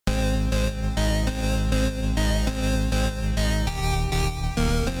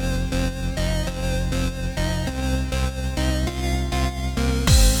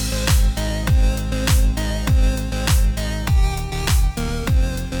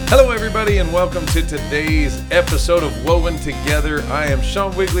Hello, everybody, and welcome to today's episode of Woven Together. I am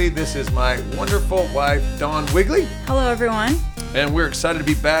Shaun Wigley. This is my wonderful wife, Dawn Wigley. Hello, everyone. And we're excited to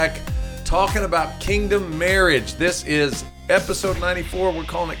be back talking about kingdom marriage. This is episode 94. We're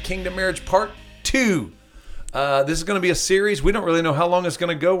calling it Kingdom Marriage Part 2. This is going to be a series. We don't really know how long it's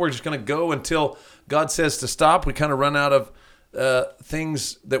going to go. We're just going to go until God says to stop. We kind of run out of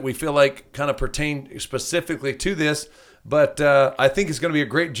things that we feel like kind of pertain specifically to this. But I think it's going to be a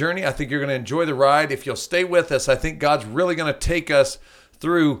great journey. I think you're going to enjoy the ride. If you'll stay with us, I think God's really going to take us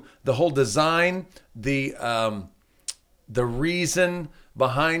through the whole design, the reason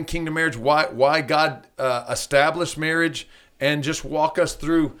behind kingdom marriage, why God established marriage, and just walk us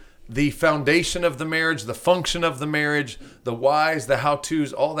through the foundation of the marriage, the function of the marriage, the whys, the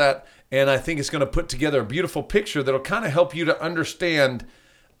how-tos, all that. And I think it's going to put together a beautiful picture that'll kind of help you to understand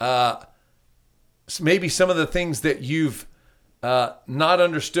maybe some of the things that you've not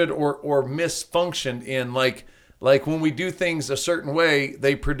understood or misfunctioned in, like when we do things a certain way,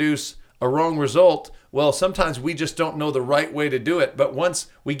 they produce a wrong result. Well, sometimes we just don't know the right way to do it. But once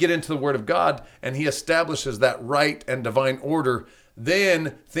we get into the Word of God and He establishes that right and divine order,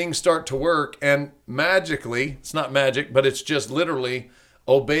 then things start to work. And magically, it's not magic, but it's just literally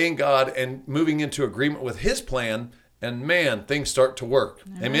obeying God and moving into agreement with His plan. And man, things start to work.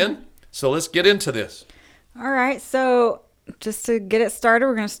 Mm-hmm. Amen? So let's get into this. All right. So just to get it started,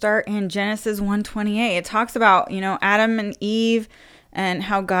 we're going to start in Genesis 1:28. It talks about, Adam and Eve and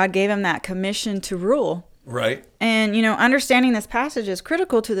how God gave them that commission to rule. Right. And, understanding this passage is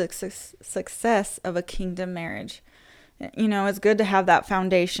critical to the success of a kingdom marriage. It's good to have that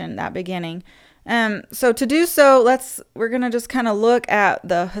foundation, that beginning. So to do so, we're going to just kind of look at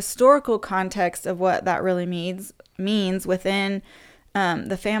the historical context of what that really means within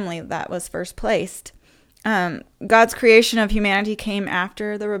the family that was first placed. God's creation of humanity came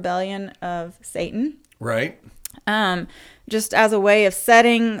after the rebellion of Satan. Right. Just as a way of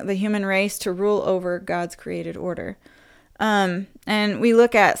setting the human race to rule over God's created order. And we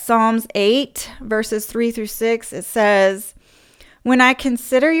look at Psalms 8, verses 3 through 6. It says, "When I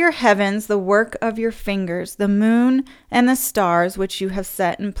consider your heavens, the work of your fingers, the moon and the stars which you have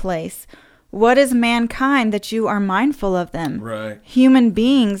set in place, what is mankind that you are mindful of them? Right. Human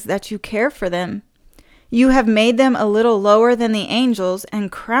beings that you care for them. You have made them a little lower than the angels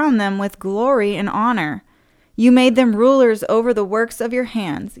and crowned them with glory and honor. You made them rulers over the works of your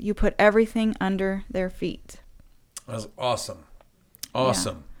hands. You put everything under their feet." That's awesome.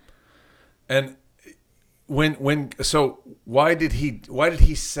 Awesome. Yeah. And so why did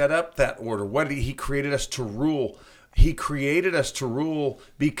he set up that order? Why did he created us to rule? He created us to rule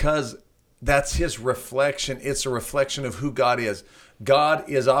because that's His reflection. It's a reflection of who God is. God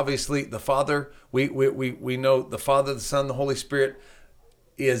is obviously the Father. We know the Father, the Son, the Holy Spirit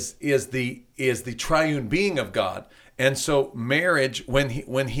is the triune being of God. And so marriage, when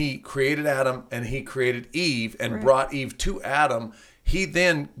he created Adam and He created Eve and right. brought Eve to Adam, He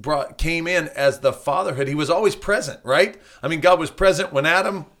then came in as the fatherhood. He was always present, right? I mean, God was present when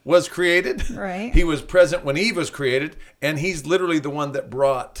Adam was created. Right. He was present when Eve was created, and He's literally the one that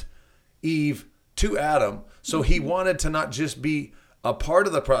brought Eve to Adam. So He wanted to not just be a part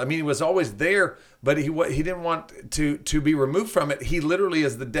of the problem. I mean, He was always there, but he didn't want to be removed from it. He literally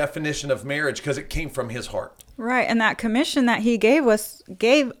is the definition of marriage because it came from His heart. Right, and that commission that He gave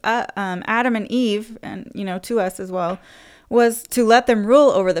Adam and Eve, and to us as well, was to let them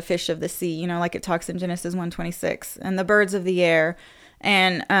rule over the fish of the sea. Like it talks in Genesis 1:26, and the birds of the air,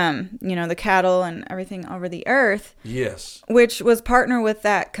 and the cattle and everything over the earth. Yes, which was partner with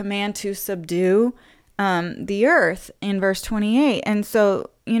that command to subdue the earth in verse 28. And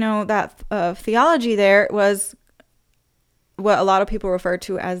so that theology there was what a lot of people refer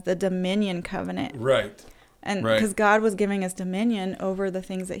to as the dominion covenant. Right. And because God was giving us dominion over the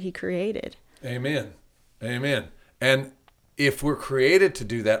things that He created. Amen. Amen. And if we're created to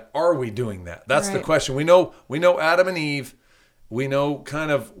do that, are we doing that? That's right. The question. We know Adam and Eve. We know kind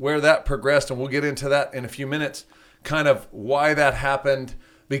of where that progressed, and we'll get into that in a few minutes, kind of why that happened,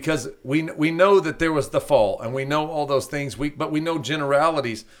 because we know that there was the fall, and we know all those things, but we know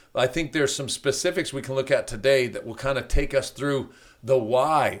generalities. I think there's some specifics we can look at today that will kind of take us through the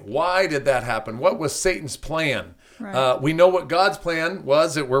why. Why did that happen? What was Satan's plan? Right. We know what God's plan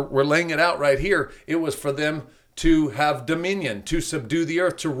was. That we're laying it out right here. It was for them to have dominion, to subdue the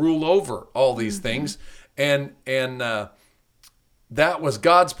earth, to rule over all these mm-hmm. things. And that was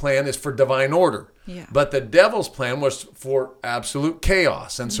God's plan, is for divine order. Yeah. But the devil's plan was for absolute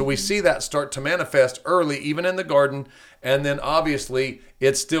chaos. And so we see that start to manifest early, even in the garden. And then obviously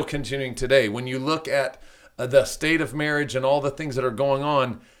it's still continuing today. When you look at the state of marriage and all the things that are going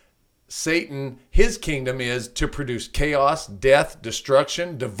on, Satan, his kingdom is to produce chaos, death,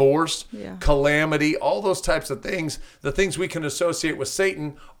 destruction, divorce, calamity, all those types of things. The things we can associate with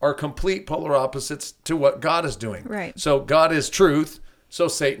Satan are complete polar opposites to what God is doing. Right. So God is truth, so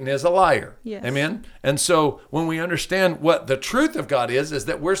Satan is a liar. Yes. Amen? And so when we understand what the truth of God is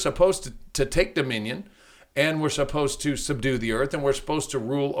that we're supposed to take dominion, and we're supposed to subdue the earth, and we're supposed to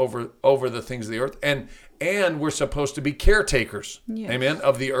rule over the things of the earth, and we're supposed to be caretakers, amen,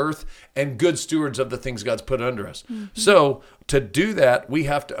 of the earth and good stewards of the things God's put under us. Mm-hmm. So to do that, we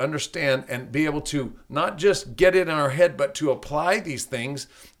have to understand and be able to not just get it in our head, but to apply these things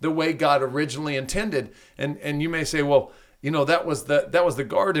the way God originally intended. And you may say, well, that was the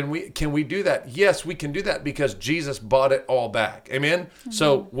garden. Can we do that? Yes, we can do that because Jesus bought it all back. Amen. Mm-hmm.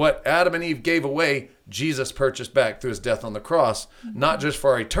 So what Adam and Eve gave away, Jesus purchased back through his death on the cross, not just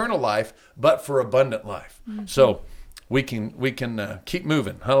for our eternal life, but for abundant life. Mm-hmm. So we can keep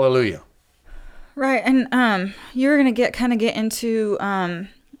moving. Hallelujah. Right. And you're going to get into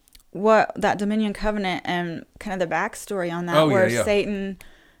what that dominion covenant and kind of the backstory on that, Satan,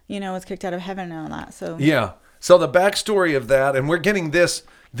 was kicked out of heaven and all that. So yeah. So the backstory of that, and we're getting this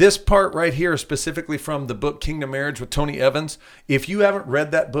part right here specifically from the book Kingdom Marriage with Tony Evans. If you haven't read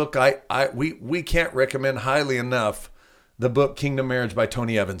that book, we can't recommend highly enough the book Kingdom Marriage by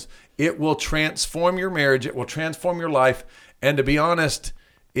Tony Evans. It will transform your marriage. It will transform your life. And to be honest,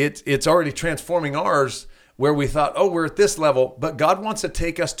 it's already transforming ours, where we thought, oh, we're at this level, but God wants to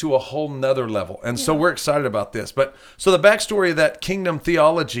take us to a whole nother level. And so we're excited about this. But so the backstory of that kingdom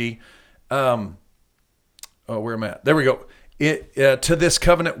theology, where am I at? There we go. To this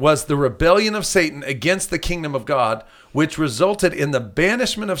covenant was the rebellion of Satan against the kingdom of God, which resulted in the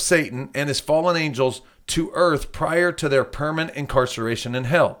banishment of Satan and his fallen angels to earth prior to their permanent incarceration in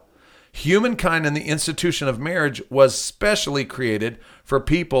hell. Humankind and the institution of marriage was specially created for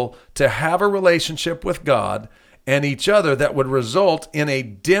people to have a relationship with God and each other that would result in a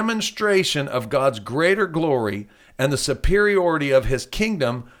demonstration of God's greater glory and the superiority of his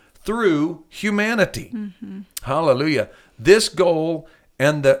kingdom through humanity. Mm-hmm. Hallelujah. This goal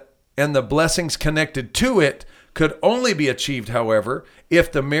and the blessings connected to it could only be achieved, however,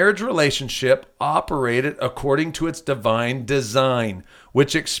 if the marriage relationship operated according to its divine design,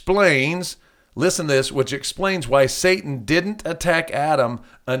 which explains, listen to this, which explains why Satan didn't attack Adam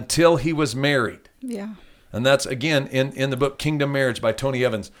until he was married. Yeah. And that's, again, in the book Kingdom Marriage by Tony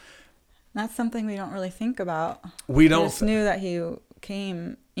Evans. That's something we don't really think about. We don't. We just knew that he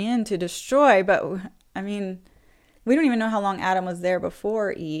came in to destroy, but I mean, we don't even know how long Adam was there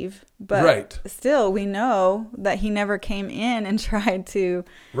before Eve, but still we know that he never came in and tried to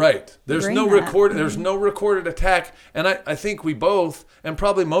there's no recorded attack. And I think we both, and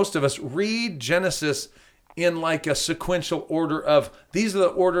probably most of us, read Genesis in like a sequential order of these are the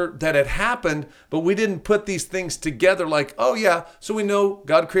order that had happened, but we didn't put these things together like, oh yeah, so we know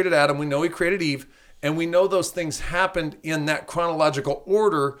God created Adam, we know he created Eve, and we know those things happened in that chronological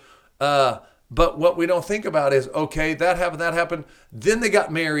order. But what we don't think about is, okay, that happened. Then they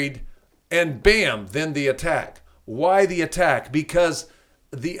got married and bam, then the attack. Why the attack? Because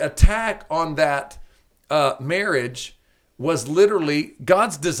the attack on that marriage was literally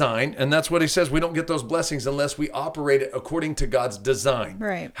God's design. And that's what he says. We don't get those blessings unless we operate it according to God's design.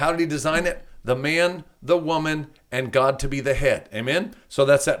 Right. How did he design it? The man, the woman, and God to be the head. Amen? So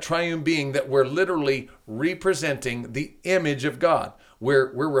that's that triune being that we're literally representing the image of God.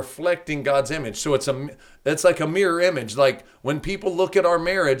 We're reflecting God's image. So it's like a mirror image. Like when people look at our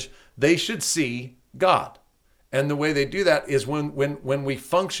marriage, they should see God. And the way they do that is when we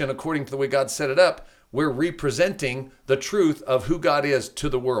function according to the way God set it up, we're representing the truth of who God is to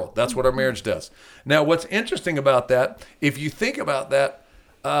the world. That's what our marriage does. Now, what's interesting about that, if you think about that,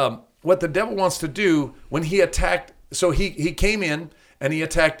 what the devil wants to do when he attacked, so he came in and he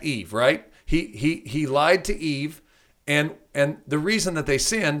attacked Eve, right? He lied to Eve, and the reason that they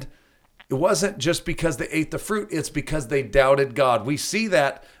sinned, it wasn't just because they ate the fruit, it's because they doubted God. We see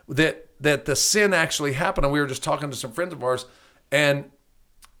that the sin actually happened, and we were just talking to some friends of ours, and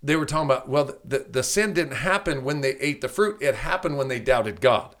they were talking about, well, the sin didn't happen when they ate the fruit, it happened when they doubted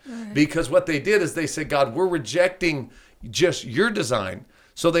God. Right. Because what they did is they said, God, we're rejecting just your design.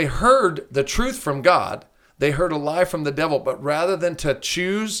 So they heard the truth from God, they heard a lie from the devil, but rather than to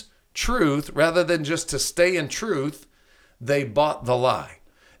choose truth, rather than just to stay in truth, they bought the lie.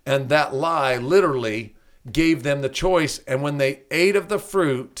 And that lie literally gave them the choice. And when they ate of the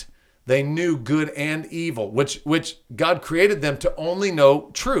fruit, they knew good and evil, which God created them to only know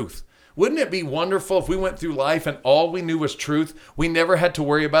truth. Wouldn't it be wonderful if we went through life and all we knew was truth? We never had to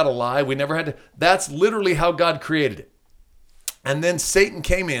worry about a lie. That's literally how God created it. And then Satan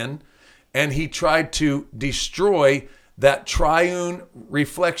came in and he tried to destroy that triune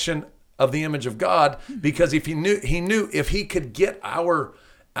reflection of the image of God, because if he knew if he could get our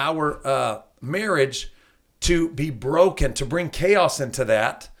marriage to be broken, to bring chaos into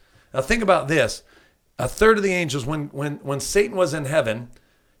that. Now think about this: a third of the angels, when Satan was in heaven,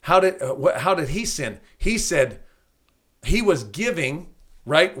 how did he sin? He said he was giving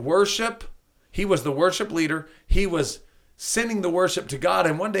worship. He was the worship leader. He was sending the worship to God,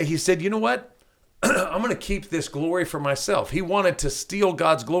 and one day he said, "You know what? I'm going to keep this glory for myself." He wanted to steal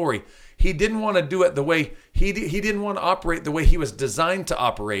God's glory. He didn't want to do it the way he didn't want to operate the way he was designed to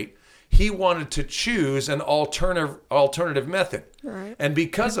operate. He wanted to choose an alternative method. Right. And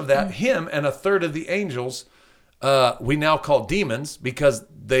because of that, him and a third of the angels, we now call demons, because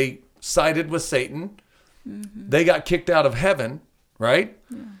they sided with Satan. Mm-hmm. They got kicked out of heaven, right?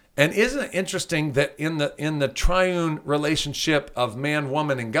 Yeah. And isn't it interesting that in the triune relationship of man,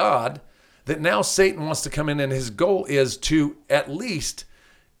 woman, and God, that now Satan wants to come in, and his goal is to at least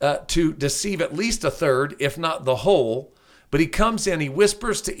to deceive at least a third, if not the whole. But he comes in, he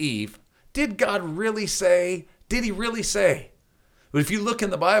whispers to Eve, did God really say? Did he really say? But if you look in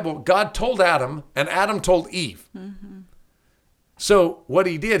the Bible, God told Adam, and Adam told Eve. Mm-hmm. So what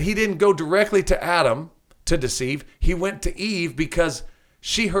he did, he didn't go directly to Adam to deceive. He went to Eve because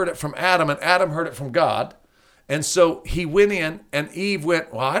she heard it from Adam, and Adam heard it from God. And so he went in, and Eve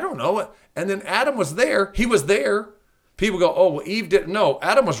went, well, I don't know. And then Adam was there. He was there. People go, oh, well, Eve didn't know.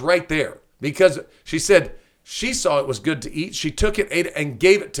 Adam was right there, because she said she saw it was good to eat. She took it, ate it, and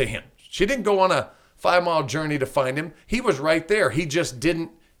gave it to him. She didn't go on a 5-mile journey to find him. He was right there. He just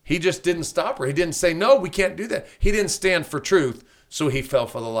didn't stop her. He didn't say, no, we can't do that. He didn't stand for truth. So he fell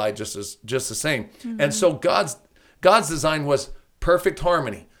for the lie just the same. Mm-hmm. And so God's design was perfect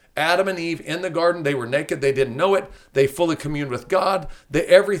harmony. Adam and Eve in the garden, they were naked. They didn't know it. They fully communed with God.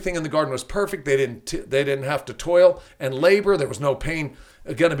 Everything in the garden was perfect. They didn't have to toil and labor. There was no pain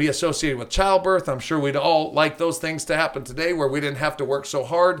going to be associated with childbirth. I'm sure we'd all like those things to happen today, where we didn't have to work so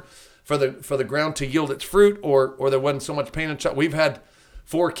hard for the ground to yield its fruit, or there wasn't so much pain in child. We've had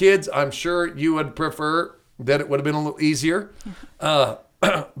 4 kids. I'm sure you would prefer that it would have been a little easier.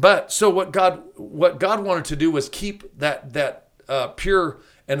 But so what God wanted to do was keep that pure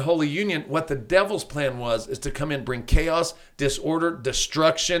and holy union. What the devil's plan is to come in, bring chaos, disorder,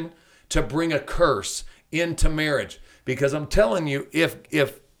 destruction, to bring a curse into marriage. Because I'm telling you, if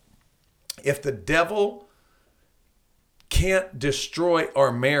the devil can't destroy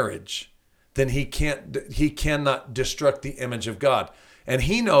our marriage, then he cannot destruct the image of God. And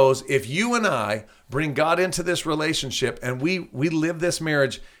he knows if you and I bring God into this relationship, and we live this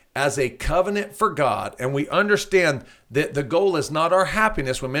marriage as a covenant for God, and we understand that the goal is not our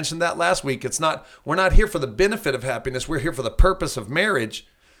happiness. We mentioned that last week. We're not here for the benefit of happiness. We're here for the purpose of marriage,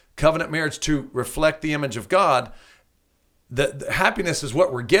 covenant marriage, to reflect the image of God. The happiness is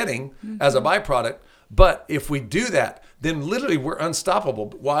what we're getting as a byproduct. But if we do that, then literally we're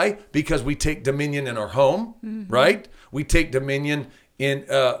unstoppable. Why? Because we take dominion in our home, right? We take dominion in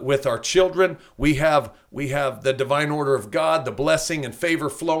with our children. We have the divine order of God, the blessing and favor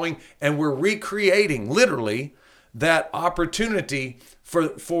flowing, and we're recreating literally that opportunity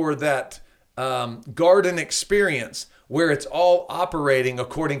for that garden experience where it's all operating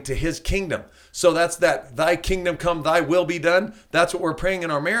according to his kingdom. So that's that thy kingdom come, thy will be done. That's what we're praying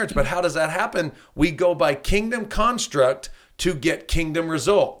in our marriage. But how does that happen? We go by kingdom construct to get kingdom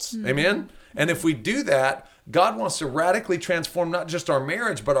results. Amen? And if we do that, God wants to radically transform not just our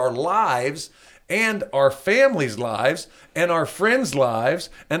marriage, but our lives and our families' lives and our friends' lives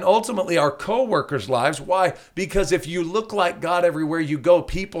and ultimately our co-workers' lives. Why? Because if you look like God everywhere you go,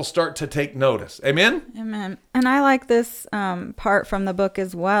 people start to take notice. Amen? Amen. And I like this part from the book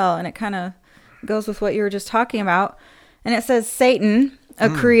as well. And it kind of goes with what you were just talking about. And it says, Satan, a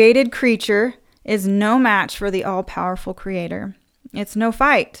created creature, is no match for the all-powerful creator. It's no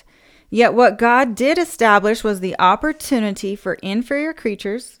fight. Yet what God did establish was the opportunity for inferior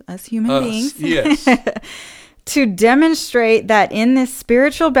creatures, us human beings, yes. to demonstrate that in this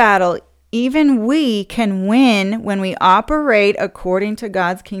spiritual battle, even we can win when we operate according to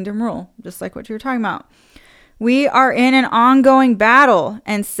God's kingdom rule, just like what you were talking about. We are in an ongoing battle,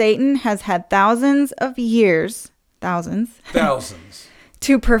 and Satan has had thousands of years, thousands,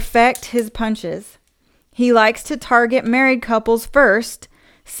 to perfect his punches. He likes to target married couples first,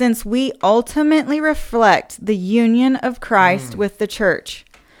 since we ultimately reflect the union of Christ with the church,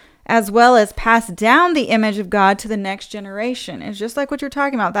 as well as pass down the image of God to the next generation. It's just like what you're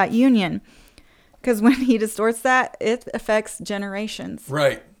talking about, that union. Because when he distorts that, it affects generations.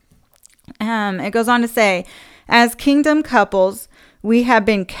 Right. It goes on to say, as kingdom couples, We have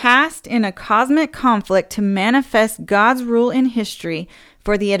been cast in a cosmic conflict to manifest God's rule in history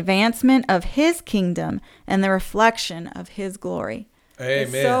for the advancement of his kingdom and the reflection of his glory. Amen.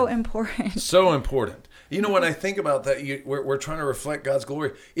 It's so important. So important. You know, when I think about that, we're trying to reflect God's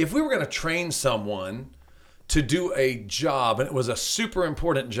glory. If we were going to train someone to do a job, and it was a super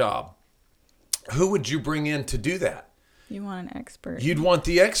important job, who would you bring in to do that? You want an expert. You'd want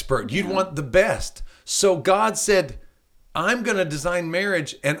the expert. You'd want the best. So God said, I'm going to design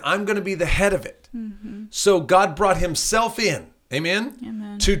marriage and I'm going to be the head of it. Mm-hmm. So God brought himself in,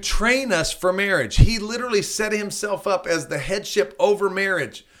 amen, to train us for marriage. He literally set himself up as the headship over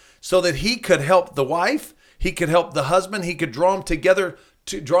marriage so that he could help the wife, he could help the husband, he could draw them together,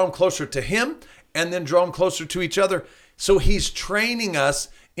 to draw them closer to him, and then draw them closer to each other. So he's training us.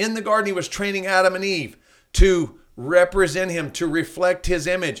 In the garden, he was training Adam and Eve to represent him, to reflect his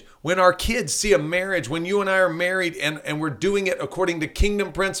image. When our kids see a marriage, when you and I are married and we're doing it according to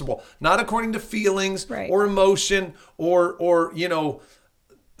kingdom principle, not according to feelings or emotion or you know,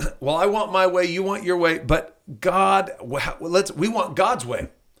 well, I want my way, you want your way, but God, we want God's way.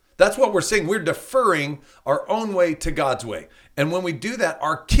 That's what we're saying. We're deferring our own way to God's way. And when we do that,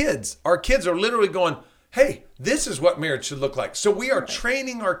 our kids are literally going, hey, this is what marriage should look like. So we are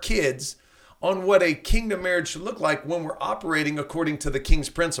training our kids on what a kingdom marriage should look like when we're operating according to the king's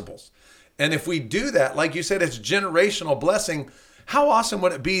principles. And if we do that, like you said, it's generational blessing. How awesome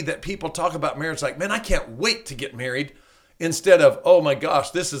would it be that people talk about marriage like, man, I can't wait to get married, instead of, oh my gosh,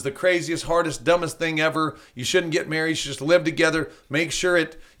 this is the craziest, hardest, dumbest thing ever. You shouldn't get married. You should just live together. Make sure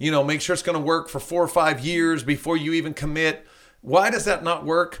it's going to work for 4 or 5 years before you even commit. Why does that not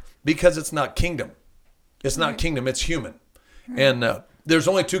work? Because it's not kingdom. It's not kingdom. It's human. And there's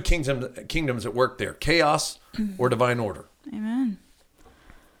only two kingdoms at work there: chaos or divine order. Amen.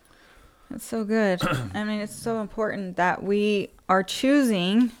 That's so good. I mean, it's so important that we are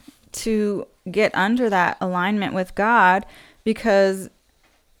choosing to get under that alignment with God, because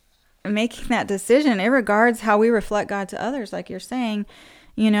making that decision, it regards how we reflect God to others, like you're saying,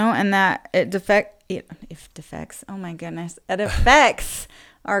 and that it affects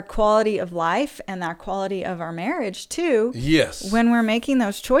our quality of life and our quality of our marriage too. Yes. When we're making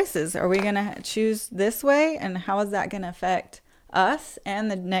those choices, are we going to choose this way? And how is that going to affect us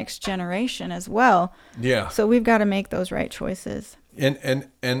and the next generation as well? Yeah. So we've got to make those right choices. And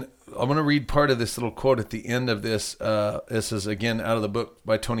I'm going to read part of this little quote at the end of this. This is, again, out of the book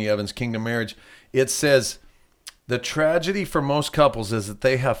by Tony Evans, Kingdom Marriage. It says, the tragedy for most couples is that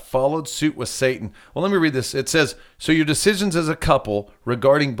they have followed suit with Satan. Well, let me read this. It says, so your decisions as a couple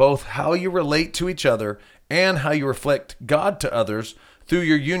regarding both how you relate to each other and how you reflect God to others through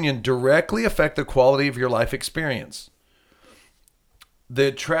your union directly affect the quality of your life experience.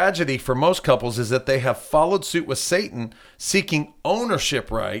 The tragedy for most couples is that they have followed suit with Satan, seeking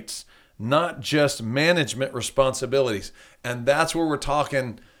ownership rights, not just management responsibilities. And that's where we're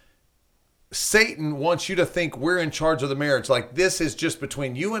talking. Satan wants you to think we're in charge of the marriage. Like this is just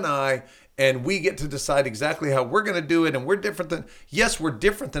between you and I, and we get to decide exactly how we're going to do it. And we're different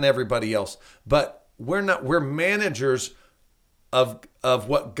than everybody else, but we're not. We're managers of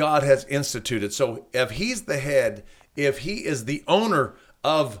what God has instituted. So if he's the head, if he is the owner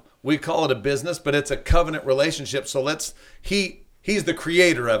of, we call it a business, but it's a covenant relationship. So he's the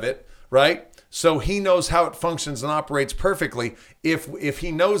creator of it, right? So he knows how it functions and operates perfectly. If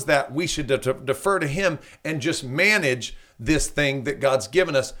he knows that, we should defer to him and just manage this thing that God's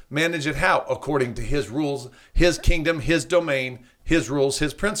given us. Manage it how? According to his rules, his kingdom, his domain, his rules,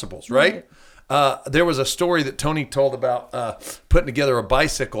 his principles, right? There was a story that Tony told about putting together a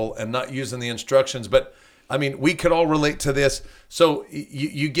bicycle and not using the instructions, but I mean, we could all relate to this. So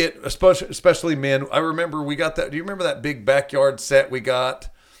you get, especially men, I remember we got that. Do you remember that big backyard set we got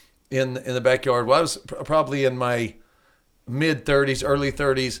in the backyard? Well, I was probably in my mid 30s, early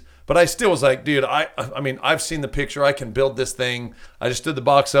 30s, but I still was like, dude, I mean, I've seen the picture. I can build this thing. I just stood the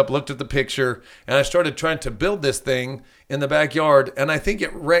box up, looked at the picture, and I started trying to build this thing in the backyard. And I think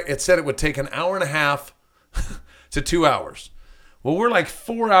it said it would take an hour and a half to 2 hours. Well, we're like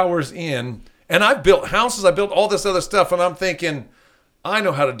 4 hours in, and I've built houses, I built all this other stuff, and I'm thinking, I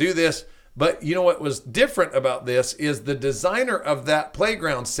know how to do this. But you know what was different about this is the designer of that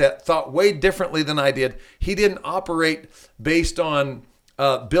playground set thought way differently than I did. He didn't operate based on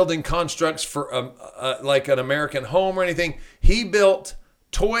building constructs for like an American home or anything. He built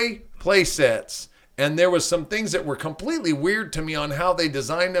toy play sets, and there was some things that were completely weird to me on how they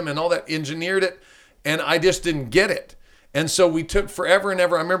designed them and all that, engineered it, and I just didn't get it. And so we took forever and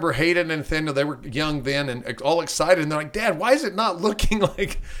ever. I remember Hayden and Nathaniel, they were young then and all excited. And they're like, Dad, why is it not looking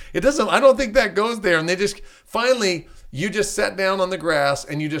like it doesn't? I don't think that goes there. And they just finally, You just sat down on the grass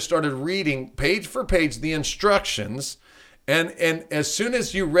and you just started reading page for page the instructions. And as soon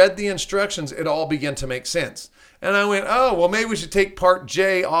as you read the instructions, it all began to make sense. And I went, oh, well, maybe we should take part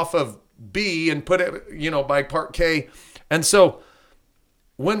J off of B and put it, by part K. And so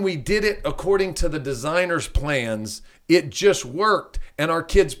when we did it according to the designer's plans, it just worked. And our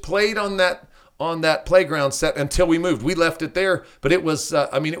kids played on that playground set until we moved. We left it there, but it was,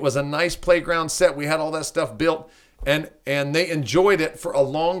 it was a nice playground set. We had all that stuff built, and they enjoyed it for a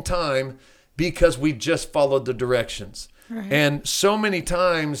long time because we just followed the directions. Right. And so many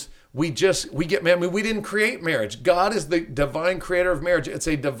times we get married. We didn't create marriage. God is the divine creator of marriage. It's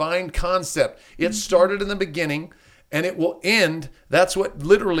a divine concept. It started in the beginning and it will end. That's what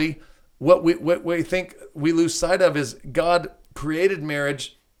literally what we think we lose sight of is God created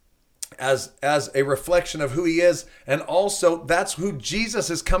marriage as a reflection of who he is. And also that's who Jesus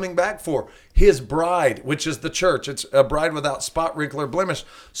is coming back for, his bride, which is the church. It's a bride without spot, wrinkle, or blemish.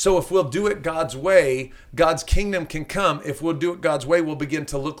 So if we'll do it God's way, God's kingdom can come. If we'll do it God's way, we'll begin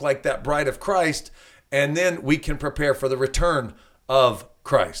to look like that bride of Christ. And then we can prepare for the return of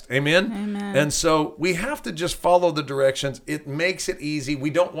Christ. Amen? Amen. And so we have to just follow the directions. It makes it easy. We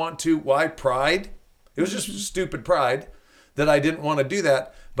don't want to. Why? Pride. It was just stupid pride that I didn't want to do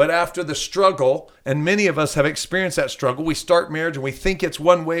that. But after the struggle, and many of us have experienced that struggle, we start marriage and we think it's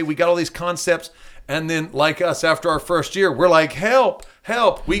one way. We got all these concepts. And then like us, after our first year, we're like, help,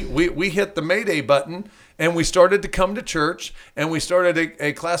 help. We hit the Mayday button and we started to come to church and we started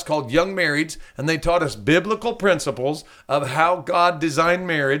a class called Young Marrieds, and they taught us biblical principles of how God designed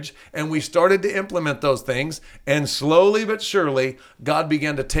marriage. And we started to implement those things. And slowly but surely, God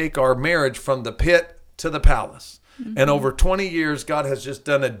began to take our marriage from the pit to the palace. And over 20 years, God has just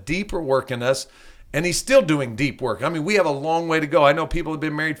done a deeper work in us, and he's still doing deep work. I mean, we have a long way to go. I know people have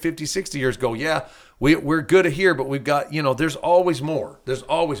been married 50, 60 years ago. Yeah, we're good here, but we've got, there's always more. There's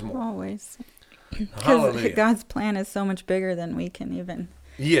always more. Always. Because God's plan is so much bigger than we can even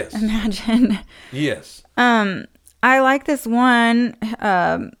imagine. Yes. I like this one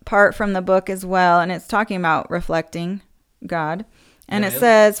part from the book as well, and it's talking about reflecting God. And it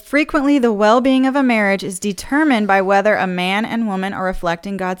says, frequently the well-being of a marriage is determined by whether a man and woman are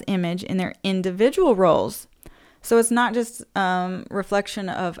reflecting God's image in their individual roles. So it's not just reflection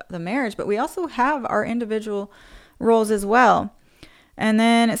of the marriage, but we also have our individual roles as well. And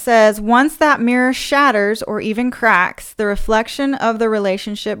then it says, once that mirror shatters or even cracks, the reflection of the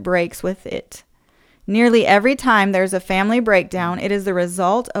relationship breaks with it. Nearly every time there's a family breakdown, it is the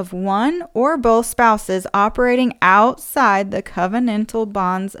result of one or both spouses operating outside the covenantal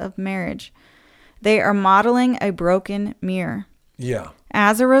bonds of marriage. They are modeling a broken mirror. Yeah.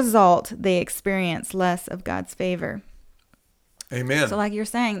 As a result, they experience less of God's favor. Amen. So like you're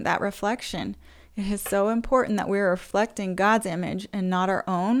saying, that reflection, it is so important that we're reflecting God's image and not our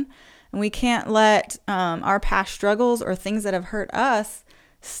own. And we can't let our past struggles or things that have hurt us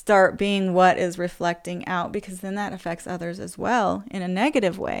start being what is reflecting out, because then that affects others as well in a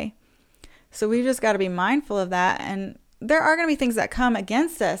negative way. So we just got to be mindful of that. And there are going to be things that come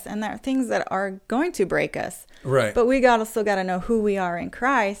against us, and there are things that are going to break us. Right. But we still got to know who we are in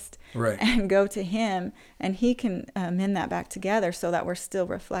Christ, right, and go to him, and he can mend that back together so that we're still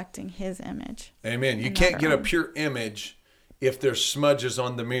reflecting his image. Amen. You can't get a pure image if there's smudges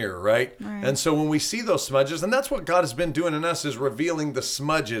on the mirror, right? And so when we see those smudges, and that's what God has been doing in us, is revealing the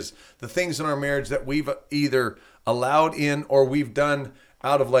smudges, the things in our marriage that we've either allowed in or we've done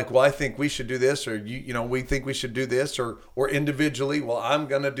out of like, well, I think we should do this, or we think we should do this, or individually, well, I'm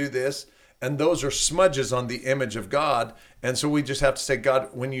going to do this. And those are smudges on the image of God. And so we just have to say, God,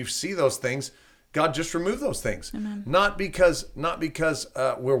 when you see those things, God, just remove those things. Amen. Not because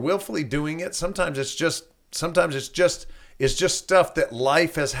we're willfully doing it. Sometimes it's just stuff that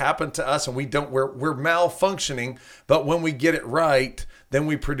life has happened to us, and we're malfunctioning. But when we get it right, then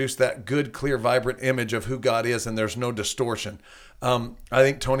we produce that good, clear, vibrant image of who God is, and there's no distortion. I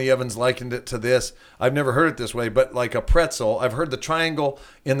think Tony Evans likened it to this. I've never heard it this way, but like a pretzel. I've heard the triangle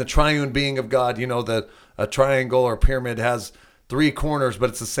in the triune being of God. A triangle or pyramid has three corners, but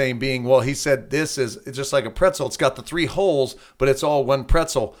it's the same being. Well, he said it's just like a pretzel. It's got the three holes, but it's all one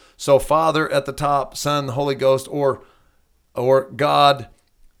pretzel. So Father at the top, Son, Holy Ghost, or God,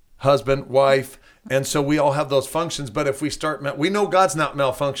 husband, wife. And so we all have those functions. But if we we know God's not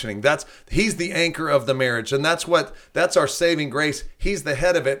malfunctioning. He's the anchor of the marriage. And that's our saving grace. He's the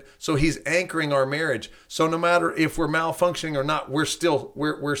head of it. So he's anchoring our marriage. So no matter if we're malfunctioning or not, we're still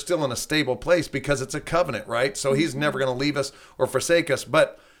in a stable place because it's a covenant, right? So he's never going to leave us or forsake us.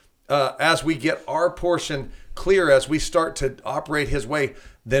 But as we get our portion clear, as we start to operate his way,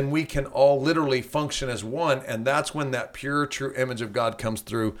 then we can all literally function as one. And that's when that pure, true image of God comes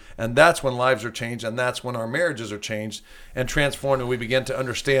through. And that's when lives are changed. And that's when our marriages are changed and transformed. And we begin to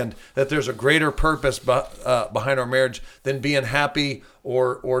understand that there's a greater purpose behind our marriage than being happy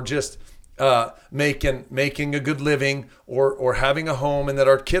or just making a good living or having a home, and that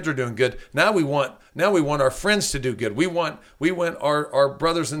our kids are doing good. Now we want our friends to do good. We want our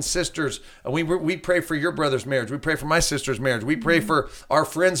brothers and sisters. We pray for your brother's marriage. We pray for my sister's marriage. We pray for our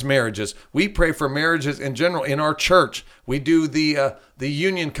friends' marriages. We pray for marriages in general in our church. We do the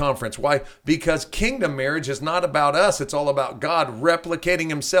union conference. Why? Because kingdom marriage is not about us. It's all about God replicating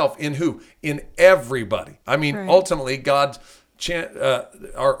himself in who? In everybody. I mean, Right. Ultimately, God's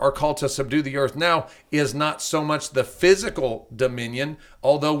our call to subdue the earth now is not so much the physical dominion,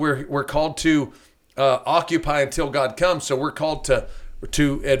 although we're called to occupy until God comes. So we're called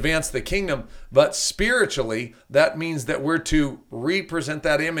to advance the kingdom, but spiritually, that means that we're to represent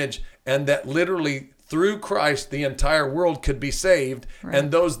that image, and that literally through Christ, the entire world could be saved. Right. And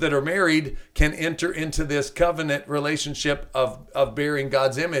those that are married can enter into this covenant relationship of bearing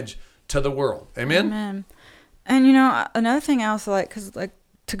God's image to the world. Amen? Amen. And, you know, another thing I also like, because like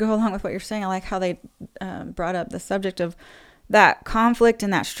to go along with what you're saying, I like how they brought up the subject of that conflict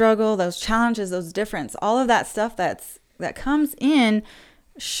and that struggle, those challenges, those differences, all of that stuff that comes in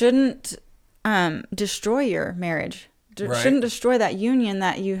shouldn't destroy your marriage. Right. Shouldn't destroy that union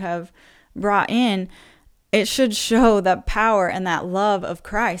that you have brought in. It should show the power and that love of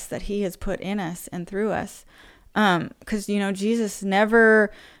Christ that he has put in us and through us. Because, you know, Jesus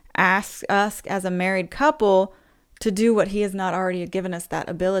never asks us as a married couple to do what he has not already given us that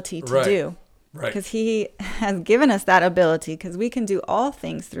ability to do. Right. Because he has given us that ability, because we can do all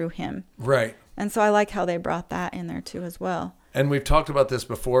things through him. Right. And so I like how they brought that in there too as well. And we've talked about this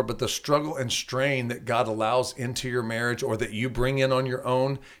before, but the struggle and strain that God allows into your marriage, or that you bring in on your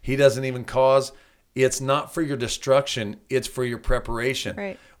own, he doesn't even cause. It's not for your destruction. It's for your preparation.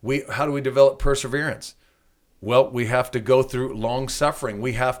 Right. How do we develop perseverance? Well, we have to go through long suffering.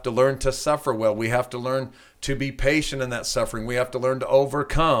 We have to learn to suffer well. We have to learn to be patient in that suffering. We have to learn to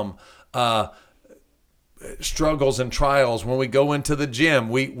overcome struggles and trials. When we go into the gym,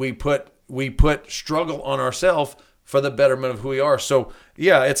 we put struggle on ourselves for the betterment of who we are. So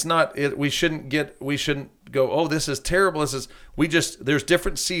yeah, we shouldn't go, oh, this is terrible. There's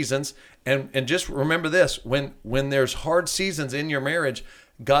different seasons. And just remember this, when there's hard seasons in your marriage,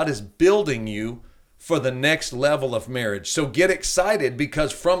 God is building you for the next level of marriage. So get excited,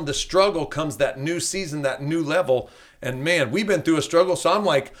 because from the struggle comes that new season, that new level. And man, we've been through a struggle. So I'm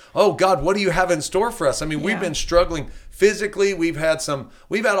like, oh God, what do you have in store for us? I mean, we've been struggling physically. We've had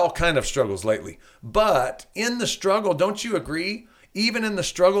all kind of struggles lately, but in the struggle, don't you agree? Even in the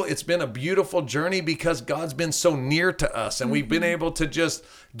struggle, it's been a beautiful journey, because God's been so near to us, and we've been able to just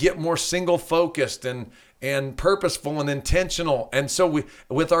get more single focused and purposeful and intentional. And so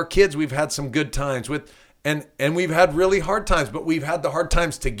with our kids, we've had some good times and we've had really hard times, but we've had the hard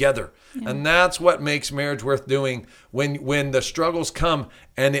times together. Yeah. And that's what makes marriage worth doing, when the struggles come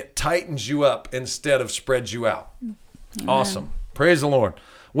and it tightens you up instead of spreads you out. Amen. Awesome. Praise the Lord.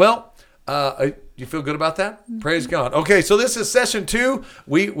 Well, you feel good about that? Mm-hmm. Praise God. Okay, so this is session 2.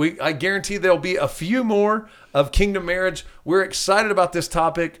 I guarantee there'll be a few more of kingdom marriage. We're excited about this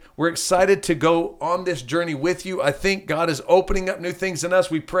topic. We're excited to go on this journey with you. I think God is opening up new things in us.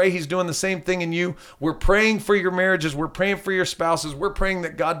 We pray he's doing the same thing in you. We're praying for your marriages. We're praying for your spouses. We're praying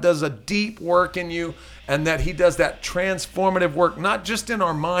that God does a deep work in you, and that he does that transformative work, not just in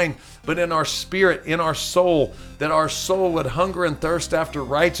our mind, but in our spirit, in our soul, that our soul would hunger and thirst after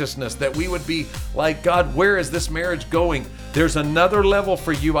righteousness, that we would be like, God, where is this marriage going? There's another level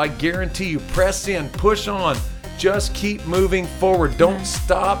for you. I guarantee you. Press in, push on. Just keep moving forward. Don't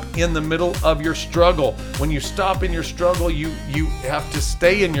stop in the middle of your struggle. When you stop in your struggle, you have to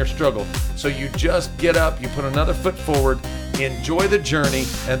stay in your struggle. So you just get up, you put another foot forward, enjoy the journey,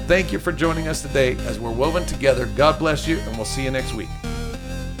 and thank you for joining us today as we're woven together. God bless you, and we'll see you next week.